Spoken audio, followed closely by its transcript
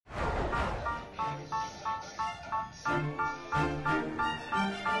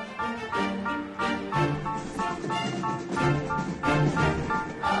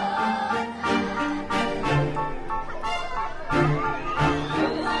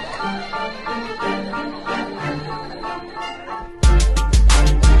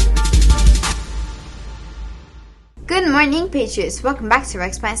Good morning, Patriots. Welcome back to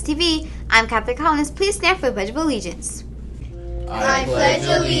RPTV. I'm Captain Collins. Please stand for the Pledge of Allegiance. I pledge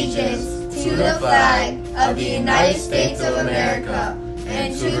allegiance to the flag of the United States of America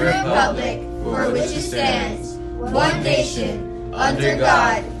and to the republic for which it stands, one nation, under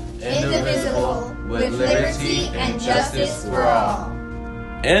God, indivisible, with liberty and justice for all.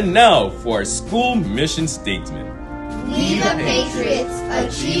 And now for our school mission statement. We the Patriots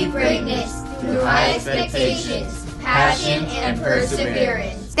achieve greatness through high expectations, passion, and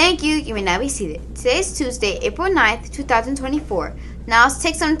perseverance. Thank you. You may now be seated. Today is Tuesday, April 9th, 2024. Now let's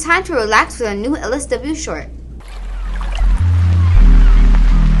take some time to relax with a new LSW short.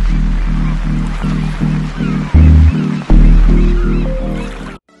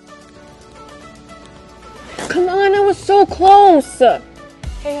 Come on, I was so close. Hey,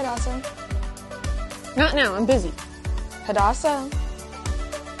 Hadassah. Not now, I'm busy. Hadassah.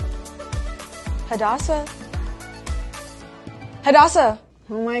 Hadassah. Hadassah.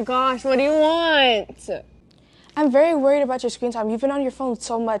 Oh my gosh, what do you want? I'm very worried about your screen time. You've been on your phone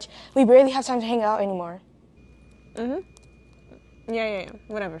so much. We barely have time to hang out anymore. Yeah,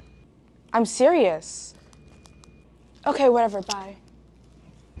 whatever. I'm serious. Okay, whatever, bye.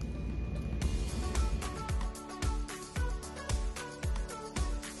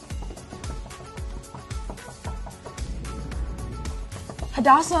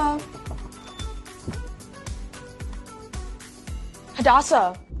 Hadassah.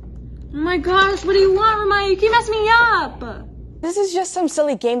 Hadassah. Oh my gosh, what do you want, Ramaya? You keep messing me up. This is just some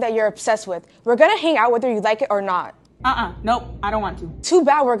silly game that you're obsessed with. We're gonna hang out whether you like it or not. Nope, I don't want to. Too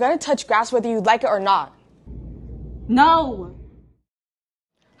bad, we're gonna touch grass whether you like it or not. No.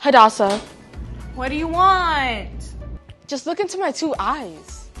 Hadassah. What do you want? Just look into my two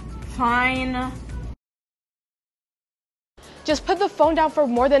eyes. Fine. Just put the phone down for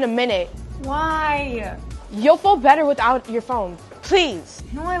more than a minute. Why? You'll feel better without your phone. Please.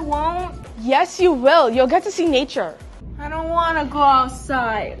 No, I won't. Yes, you will. You'll get to see nature. I don't want to go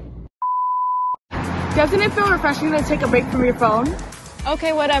outside. Doesn't it feel refreshing to take a break from your phone?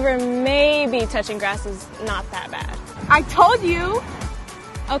 Okay, whatever. Maybe touching grass is not that bad. I told you.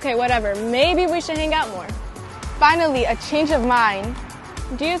 Okay, whatever. Maybe we should hang out more. Finally, a change of mind.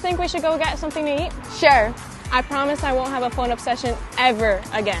 Do you think we should go get something to eat? Sure. I promise I won't have a phone obsession ever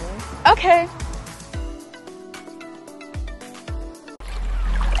again. Okay.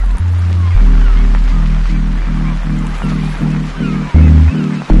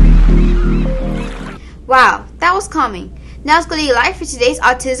 Wow, that was calming. Now let's go to Eli for today's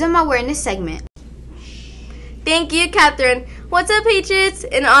Autism Awareness segment. Thank you, Catherine. What's up, Patriots?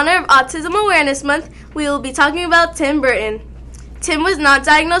 In honor of Autism Awareness Month, we will be talking about Tim Burton. Tim was not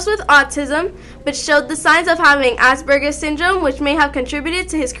diagnosed with autism, but showed the signs of having Asperger's syndrome, which may have contributed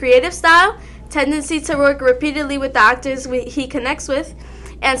to his creative style, tendency to work repeatedly with the actors he connects with,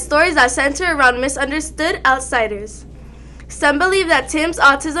 and stories that center around misunderstood outsiders. Some believe that Tim's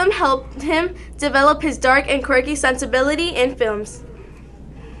autism helped him develop his dark and quirky sensibility in films.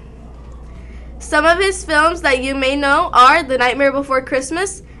 Some of his films that you may know are The Nightmare Before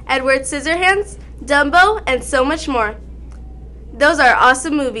Christmas, Edward Scissorhands, Dumbo, and so much more. Those are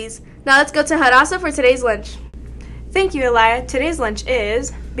awesome movies. Now let's go to Hadassah for today's lunch. Thank you, Elia. Today's lunch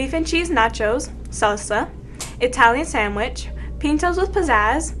is beef and cheese nachos, salsa, Italian sandwich, pintos with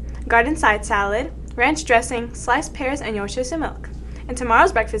pizzazz, garden side salad, ranch dressing, sliced pears, and Yorkshire milk. And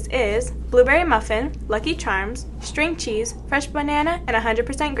tomorrow's breakfast is blueberry muffin, Lucky Charms, string cheese, fresh banana, and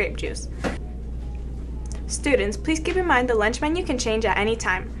 100% grape juice. Students, please keep in mind the lunch menu can change at any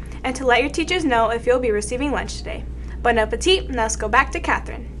time, and to let your teachers know if you'll be receiving lunch today. Bon appetit. Now let's go back to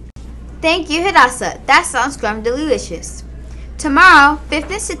Catherine. Thank you, Hadassah. That sounds delicious. Tomorrow,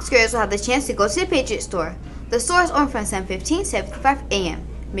 5th and 6th graders will have the chance to go to the Patriot store. The store is open from 7:15 to 7:55 a.m.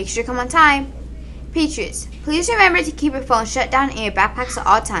 Make sure to come on time. Patriots, please remember to keep your phone shut down in your backpacks at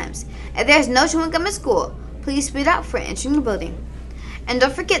all times. If there is no chewing gum in school, please speed up for entering the building. And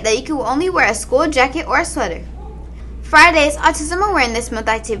don't forget that you can only wear a school jacket or a sweater. Friday's Autism Awareness Month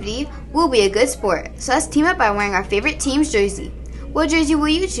activity will be a good sport, so let's team up by wearing our favorite team's jersey. What jersey will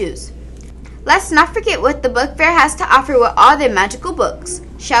you choose? Let's not forget what the book fair has to offer with all their magical books.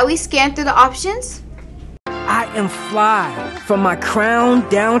 Shall we scan through the options? I am fly, from my crown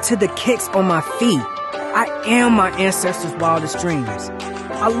down to the kicks on my feet. I am my ancestors' wildest dreams.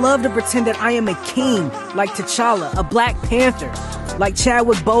 I love to pretend that I am a king, like T'Challa, a Black Panther. Like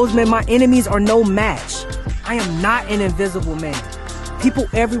Chadwick Boseman, my enemies are no match. I am not an invisible man. People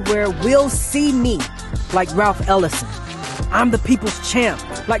everywhere will see me, like Ralph Ellison. I'm the people's champ,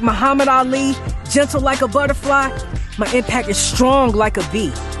 like Muhammad Ali, gentle like a butterfly. My impact is strong like a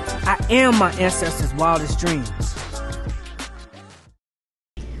bee. I am my ancestors' wildest dreams.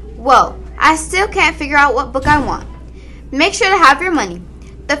 Whoa, I still can't figure out what book I want. Make sure to have your money.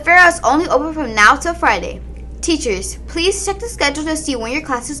 The fair is only open from now till Friday. Teachers, please check the schedule to see when your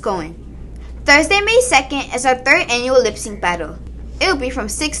class is going. Thursday, May 2nd is our 3rd annual lip sync battle. It will be from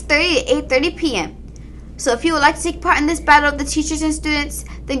 6:30 to 8:30 p.m. So if you would like to take part in this battle of the teachers and students,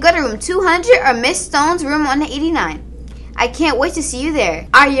 then go to room 200 or Miss Stone's room 189. I can't wait to see you there.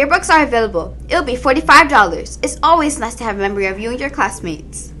 Our yearbooks are available. It'll be $45. It's always nice to have a memory of you and your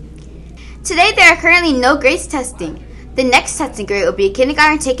classmates. Today there are currently no grades testing. The next testing grade will be a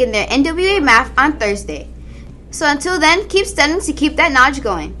kindergarten taking their NWA math on Thursday. So until then, keep studying to keep that knowledge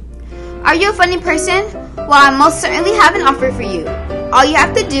going. Are you a funny person? Well, I most certainly have an offer for you. All you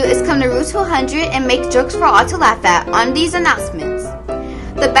have to do is come to Route 200 and make jokes for all to laugh at on these announcements.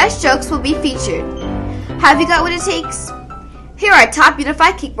 The best jokes will be featured. Have you got what it takes? Here are top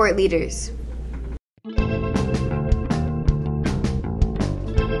unified kickboard leaders.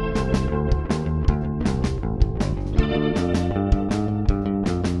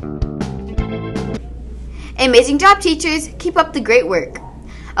 Amazing job, teachers. Keep up the great work.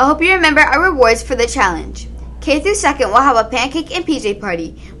 I hope you remember our rewards for the challenge. K through 2nd will have a pancake and PJ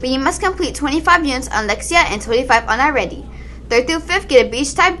party, but you must complete 25 units on Lexia and 25 on iReady. 3rd through 5th get a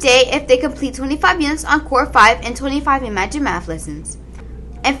beach type day if they complete 25 units on Core 5 and 25 Imagine Math lessons.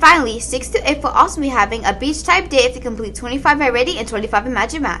 And finally, 6th through 8th will also be having a beach type day if they complete 25 iReady and 25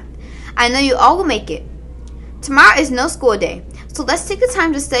 Imagine Math. I know you all will make it. Tomorrow is no school day, so let's take the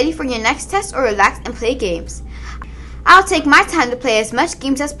time to study for your next test or relax and play games. I'll take my time to play as much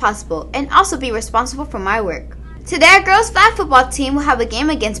games as possible and also be responsible for my work. Today our girls flag football team will have a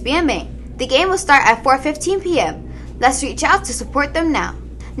game against BMA. The game will start at 4:15 p.m. Let's reach out to support them now.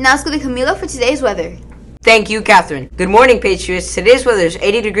 Now let's go to Camilo for today's weather. Thank you, Catherine. Good morning, Patriots. Today's weather is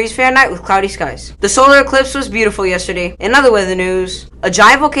 80 degrees Fahrenheit with cloudy skies. The solar eclipse was beautiful yesterday. In other weather news, a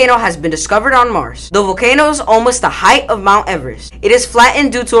giant volcano has been discovered on Mars. The volcano is almost the height of Mount Everest. It is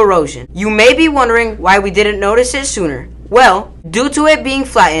flattened due to erosion. You may be wondering why we didn't notice it sooner. Well, due to it being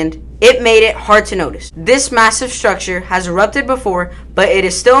flattened, it made it hard to notice. This massive structure has erupted before, but it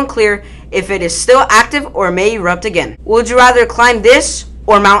is still unclear if it is still active or may erupt again. Would you rather climb this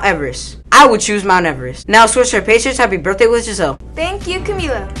or Mount Everest? I would choose Mount Everest. Now switch our Patriots. Happy birthday with Giselle. Thank you,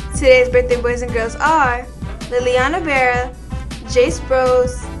 Camilo. Today's birthday boys and girls are Liliana Vera, Jace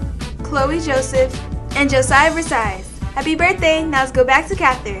Bros, Chloe Joseph, and Josiah Versailles. Happy birthday. Now let's go back to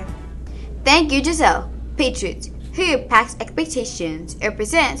Catherine. Thank you, Giselle. Patriots, who are your past expectations? It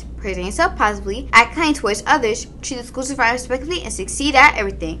represents praising yourself positively, act kind towards others, treat the schools around respectfully, and succeed at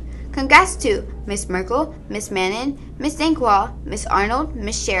everything. Congrats to Miss Merkel, Miss Mannon, Miss Dankwall, Miss Arnold,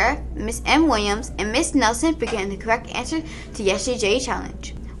 Miss Sheriff, Miss M. Williams, and Miss Nelson for getting the correct answer to yesterday's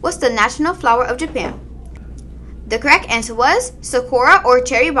challenge. What's the national flower of Japan? The correct answer was Sakura or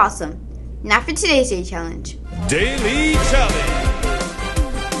Cherry Blossom. Now for today's day challenge. Daily Challenge.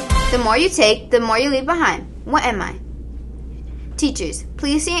 The more you take, the more you leave behind. What am I? Teachers,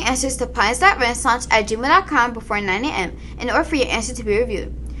 please send your answers to pines.renaissance@gmail.com before 9 a.m. in order for your answer to be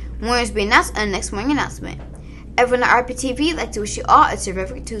reviewed. More will be announced on the next morning announcement. Everyone at RPTV would like to wish you all a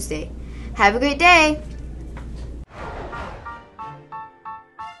terrific Tuesday. Have a great day!